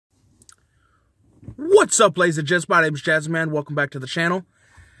What's up, ladies and gents? My name's Jazzman. Welcome back to the channel.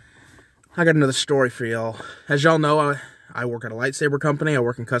 I got another story for y'all. As y'all know, I work at a lightsaber company. I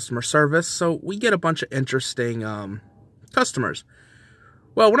work in customer service, so we get a bunch of interesting customers.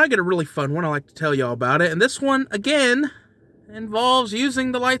 Well, when I get a really fun one, I like to tell y'all about it. And this one, again, involves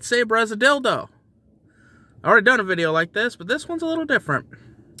using the lightsaber as a dildo. I already done a video like this, but this one's a little different.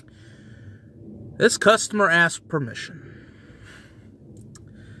 This customer asked permission.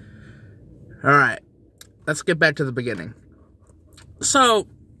 Alright, let's get back to the beginning. So,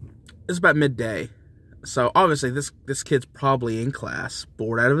 it's about midday. So, obviously, this kid's probably in class,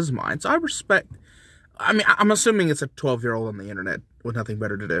 bored out of his mind. So, I'm assuming it's a 12-year-old on the internet with nothing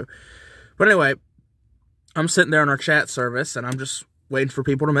better to do. But anyway, I'm sitting there on our chat service, and I'm just waiting for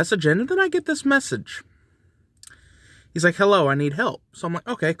people to message in, and then I get this message. He's like, hello, I need help. So, I'm like,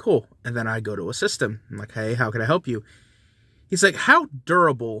 okay, cool. And then I go to assist him. I'm like, hey, how can I help you? He's like, how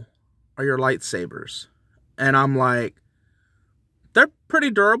durable are your lightsabers? And I'm like, they're pretty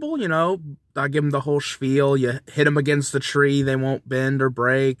durable, you know. I give them the whole spiel. You hit them against the tree, they won't bend or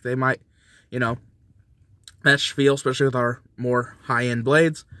break. They might, you know, that spiel, especially with our more high-end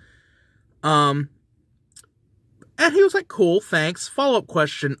blades. And he was like, cool, thanks. Follow-up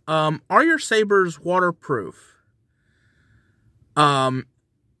question, are your sabers waterproof?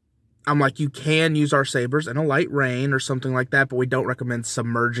 I'm like, you can use our sabers in a light rain or something like that, but we don't recommend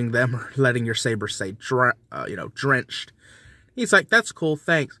submerging them or letting your saber stay, drenched. He's like, that's cool,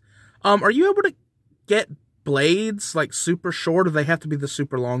 thanks. Are you able to get blades, like, super short, or do they have to be the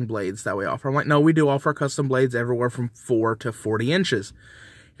super long blades that we offer? I'm like, no, we do offer custom blades everywhere from 4 to 40 inches.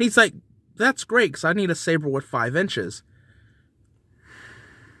 And he's like, that's great, because I need a saber with 5 inches.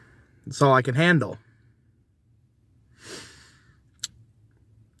 That's all I can handle.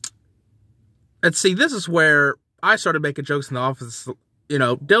 And see, this is where I started making jokes in the office, you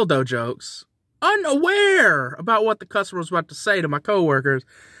know, dildo jokes, unaware about what the customer was about to say to my coworkers.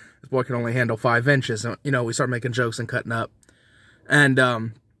 This boy can only handle 5 inches. And, you know, we start making jokes and cutting up. And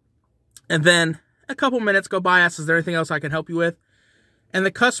then a couple minutes go by, asks, is there anything else I can help you with? And the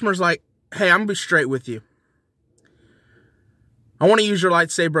customer's like, hey, I'm going to be straight with you. I want to use your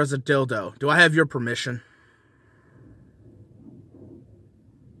lightsaber as a dildo. Do I have your permission?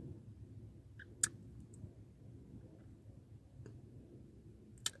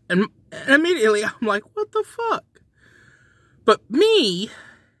 And immediately, I'm like, what the fuck? But me,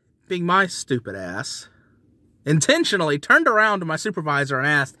 being my stupid ass, intentionally turned around to my supervisor and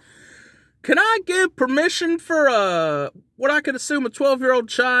asked, can I give permission for what I could assume a 12-year-old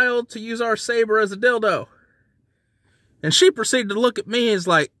child to use our saber as a dildo? And she proceeded to look at me and is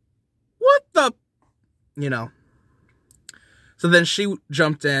like, what the, you know. So then she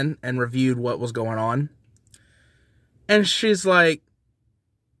jumped in and reviewed what was going on. And she's like,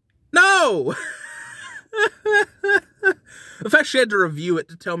 no! In fact, she had to review it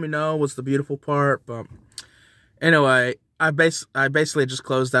to tell me no was the beautiful part. But anyway, I basically just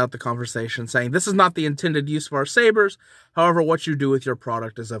closed out the conversation saying, this is not the intended use of our sabers. However, what you do with your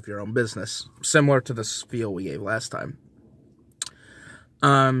product is of your own business. Similar to the spiel we gave last time.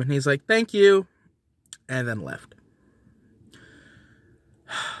 And he's like, thank you. And then left.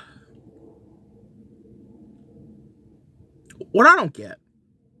 What I don't get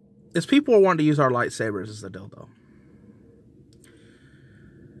is people are wanting to use our lightsabers as a dildo.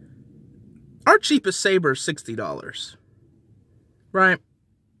 Our cheapest saber is $60. Right?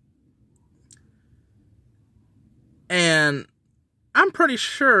 And I'm pretty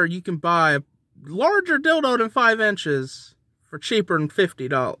sure you can buy a larger dildo than 5 inches for cheaper than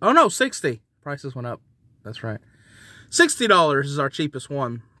 $50. Oh no, 60. Prices went up. That's right. $60 is our cheapest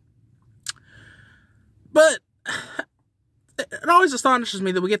one. But it always astonishes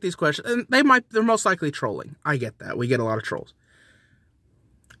me that we get these questions, and they're most likely trolling. I get that. We get a lot of trolls.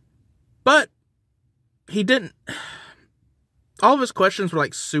 But he didn't, all of his questions were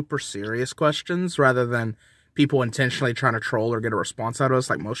like super serious questions rather than people intentionally trying to troll or get a response out of us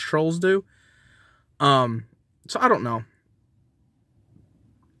like most trolls do. So I don't know.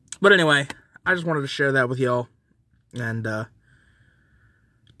 But anyway, I just wanted to share that with y'all. And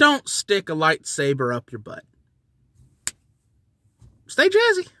don't stick a lightsaber up your butt. Stay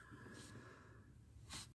jazzy.